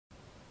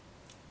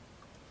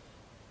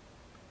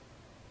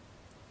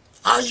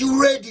Are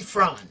you ready,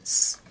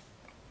 France?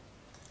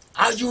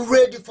 Are you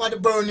ready for the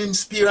Burning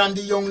Spear and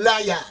the Young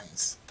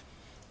Lions?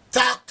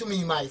 Talk to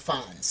me, my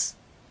fans.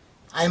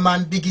 I'm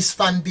on biggest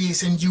fan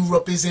base in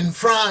Europe is in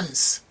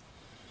France.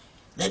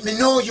 Let me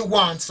know you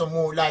want some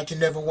more like you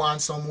never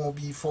want some more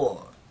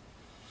before.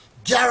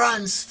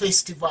 Garance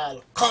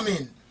Festival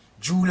coming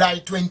July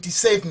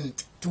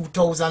 27th,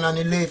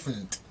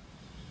 2011.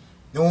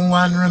 No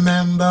one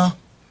remember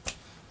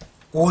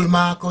old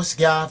Marcus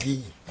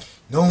Garvey.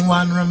 No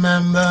one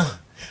remember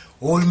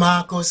old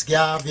Marcus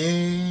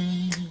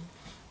Garvey.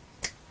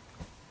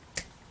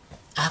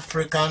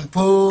 African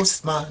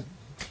postman.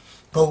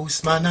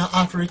 Postman a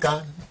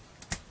African.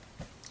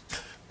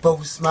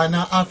 Postman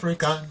a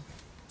African.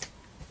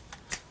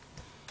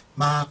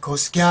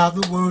 Marcus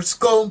Garvey words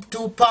come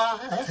to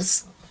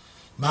pass.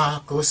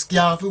 Marcus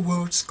Garvey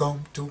words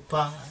come to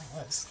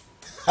pass.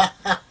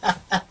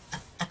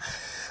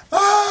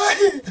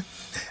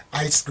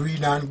 Ice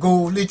green and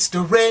gold, it's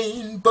the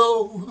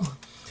rainbow.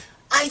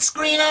 Ice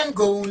green and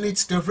gold,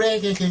 it's the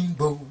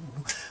rainbow.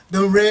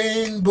 The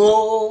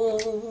rainbow.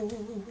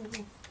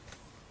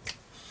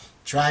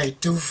 Try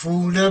to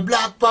fool the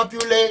black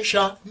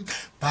population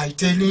by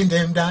telling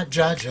them that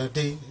Jaja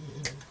did.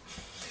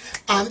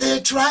 And they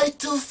try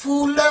to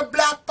fool the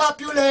black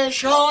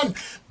population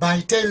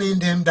by telling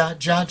them that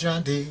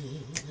Jaja did.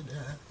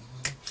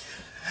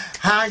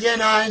 I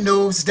and I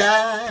knows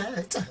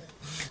that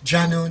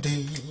Jano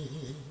did.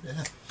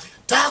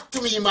 Talk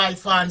to me, my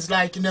fans,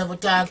 like you never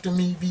talked to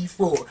me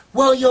before.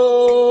 Whoa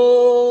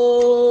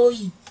yo,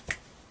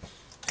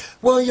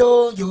 whoa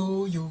yo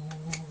yo yo,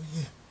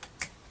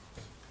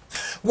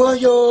 whoa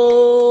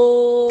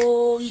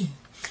yo.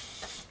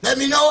 Let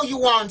me know you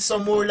want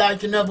some more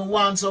like you never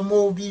want some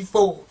more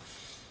before.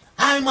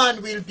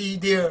 Hyman will be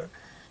there.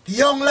 The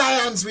Young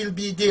Lions will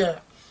be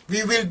there.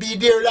 We will be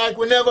there like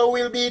we never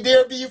will be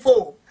there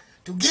before.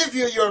 To give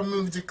you your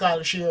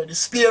musical share. The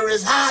spear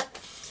is hot.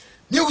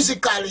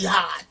 Musically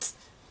hot.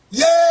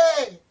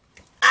 Yeah!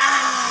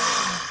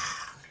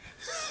 Ah!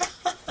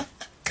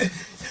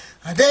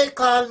 They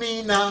call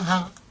me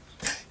now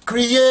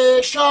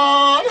Creation.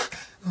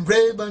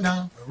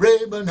 Rebana,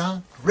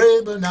 Rebana,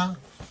 Rebana.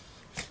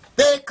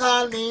 They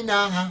call me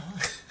now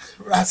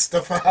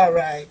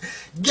Rastafari.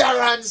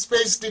 Garance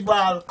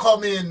Festival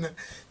coming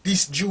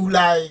this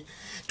July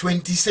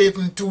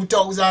 27,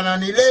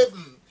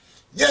 2011.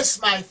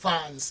 Yes, my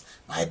fans,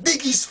 my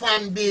biggest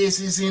fan base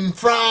is in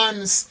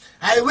France.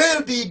 I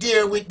will be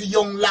there with the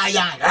Young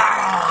Lion.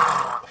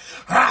 Ah,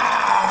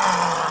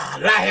 ah,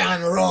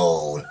 lion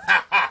roll.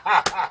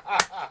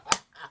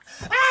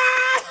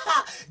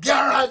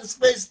 Garance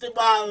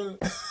Festival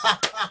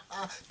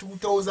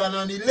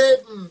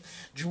 2011,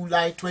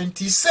 July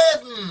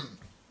 27.